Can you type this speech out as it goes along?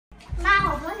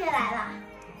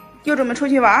又准备出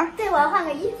去玩？对，我要换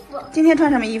个衣服。今天穿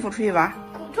什么衣服出去玩？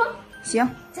古装。行，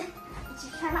走，一起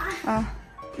穿了啊。啊，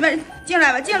进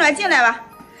来吧，进来吧。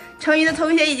成瑜的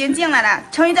同学已经进来了，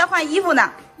成瑜在换衣服呢。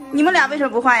你们俩为什么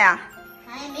不换呀？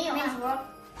哎，没有啊。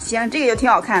行，这个就挺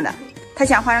好看的。他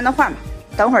想换让他换吧。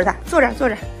等会儿他坐着。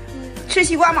吃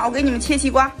西瓜吗？我给你们切西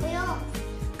瓜。不用。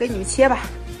给你们切吧。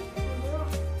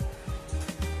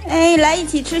哎，来一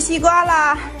起吃西瓜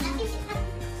啦！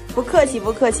不客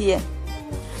气。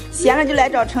闲了就来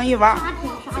找成瑜玩。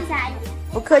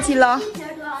不客气了。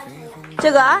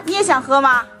这个啊，你也想喝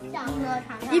吗？想喝，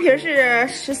一瓶是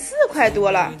14块多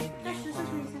了。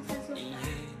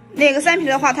那个3瓶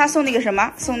的话，他送那个什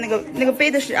么？送那个杯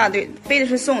子是啊，对，杯子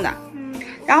是送的。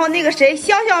然后那个谁，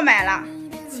潇潇买了，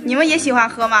你们也喜欢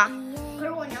喝吗？可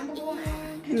是我娘不给我买。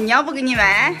你娘不给你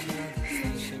买？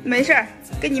没事儿，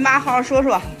跟你妈好好说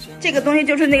说。这个东西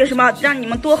就是那个什么，让你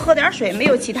们多喝点水，没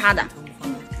有其他的。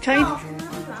成瑜。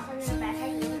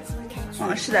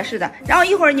是的。然后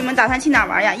一会儿你们打算去哪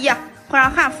玩呀？呀，换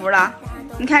上汉服了。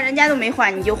你看人家都没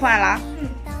换，你就换了。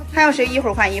还有谁一会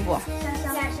儿换衣服？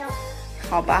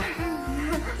好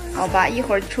吧，一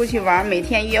会儿出去玩，每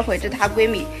天约会，这她闺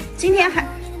蜜。今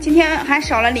天还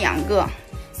少了2个，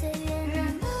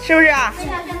是不是啊？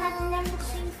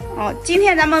哦，今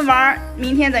天咱们玩，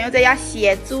明天咱就在家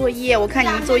写作业。我看你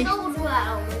们作业都不出来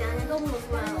了，我们2天都不能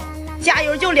出来了。加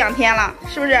油，就2天了，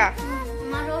是不是？我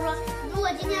妈说，如果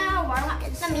今天要玩的话，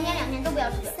那明天2天都不要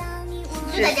出去，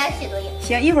就在家写作业。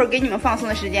行，一会儿给你们放松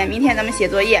的时间，明天咱们写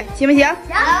作业，行不行？行。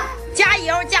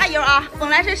加油啊！本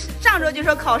来是上周就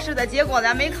说考试的，结果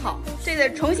咱没考，这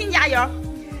得重新加油。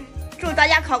祝大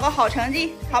家考个好成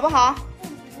绩，好不好？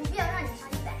不必要让你上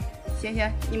100。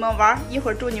行，你们玩一会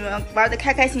儿，祝你们玩的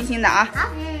开开心心的啊！好，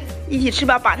一起吃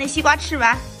吧，把那西瓜吃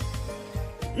完。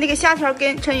那个虾条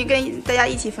跟成瑜跟大家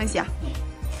一起分享。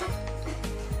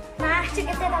妈，这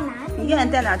个带到哪里？你愿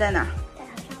意带哪儿？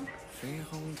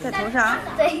在头上。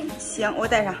对。行，我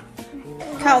带上。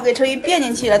看我给成瑜变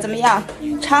进去了，怎么样？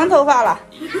长头发了。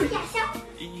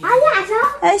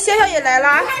哎，潇潇也来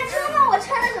了。你还知道我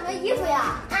穿的什么衣服呀？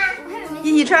啊，我还以为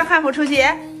一起穿汉服出去。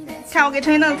看我给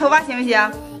成瑜弄的头发行不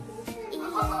行？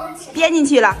编进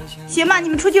去了，行吧？你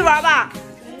们出去玩吧。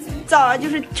早了就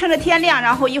是趁着天亮，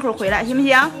然后一会儿回来，行不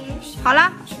行？好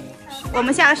了，我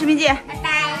们下个视频见。拜拜。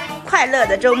快乐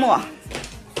的周末。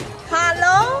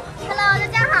Hello， 大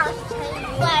家好，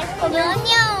我是陈妤。牛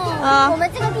牛。啊，我们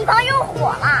这个地方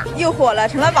又火了，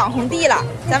成了网红地了。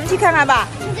咱们去看看吧。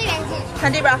从这边进。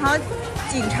看这边还有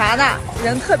警察呢，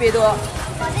人特别多。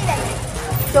往这边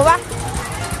进。走吧，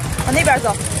往那边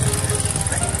走。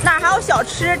那儿还有小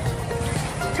吃，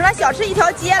成了小吃一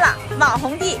条街了，网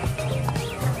红地。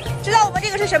知道我们这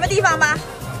个是什么地方吗？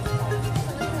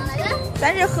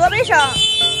咱是河北省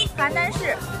邯郸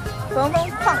市冯峰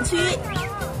矿区。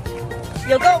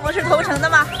有跟我们是同城的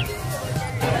吗？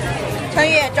成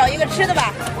宇，找一个吃的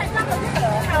吧。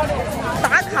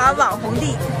打卡网红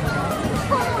地，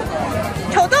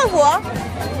臭豆腐，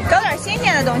找点新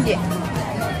鲜的东西。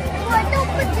我都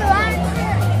不喜欢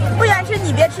吃。不喜欢吃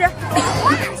你别吃。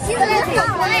哇，现在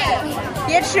好贵。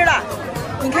别吃了，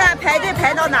你看排队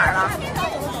排到哪儿了？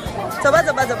走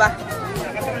吧。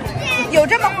有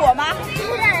这么火吗？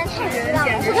就是让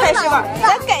人太失望了。太失望。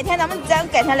咱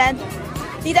改天来，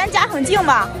离咱家很近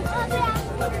吧？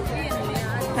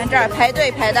看这儿排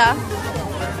队排的，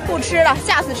不吃了，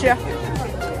下次吃。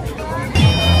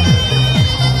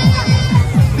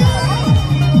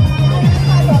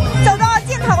走到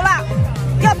尽头了，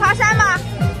要爬山吗？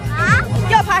啊？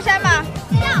要爬山吗？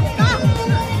要走。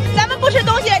咱们不吃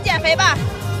东西了，减肥吧。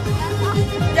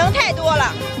人太多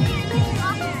了。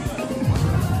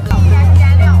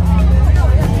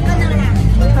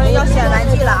要选玩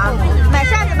具了啊！买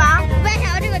扇子吧。我也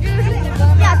想要这个，这个是普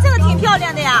通的。呀，这个挺漂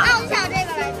亮的呀。那我想要这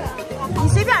个玩具。你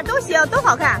随便都行，都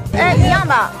好看。哎，一样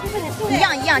吧？一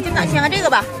样，就选个这个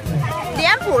吧。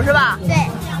脸谱是吧？对。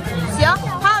行，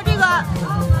还有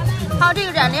这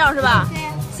个染料是吧？对。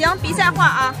行，比赛画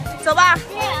啊，走吧。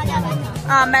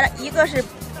啊，买了一个是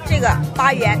这个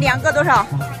8元，2个多少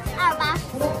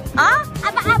？28。啊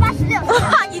？2816。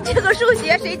哇，你这个数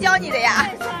学谁教你的呀？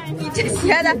你这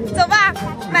学的，走吧，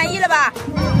满意了吧？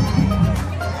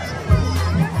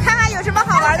看看有什么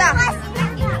好玩的。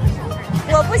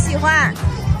我不喜欢。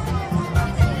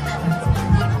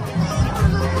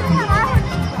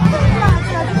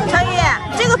成宇，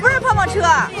这个不是碰碰车，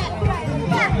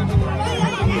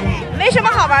没什么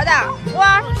好玩的。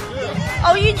哇，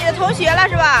偶遇你的同学了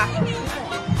是吧？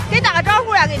给打个招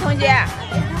呼呀，给同学。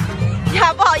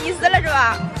呀，不好意思了是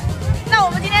吧？那我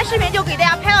们今天视频就给大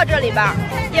家拍到这里吧，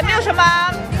也没有什么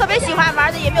特别喜欢玩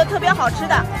的，也没有特别好吃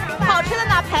的。好吃的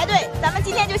呢排队，咱们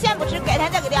今天就先不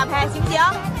要拍，行不行？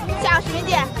下个视频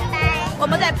见，拜拜。我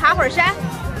们再爬会儿山。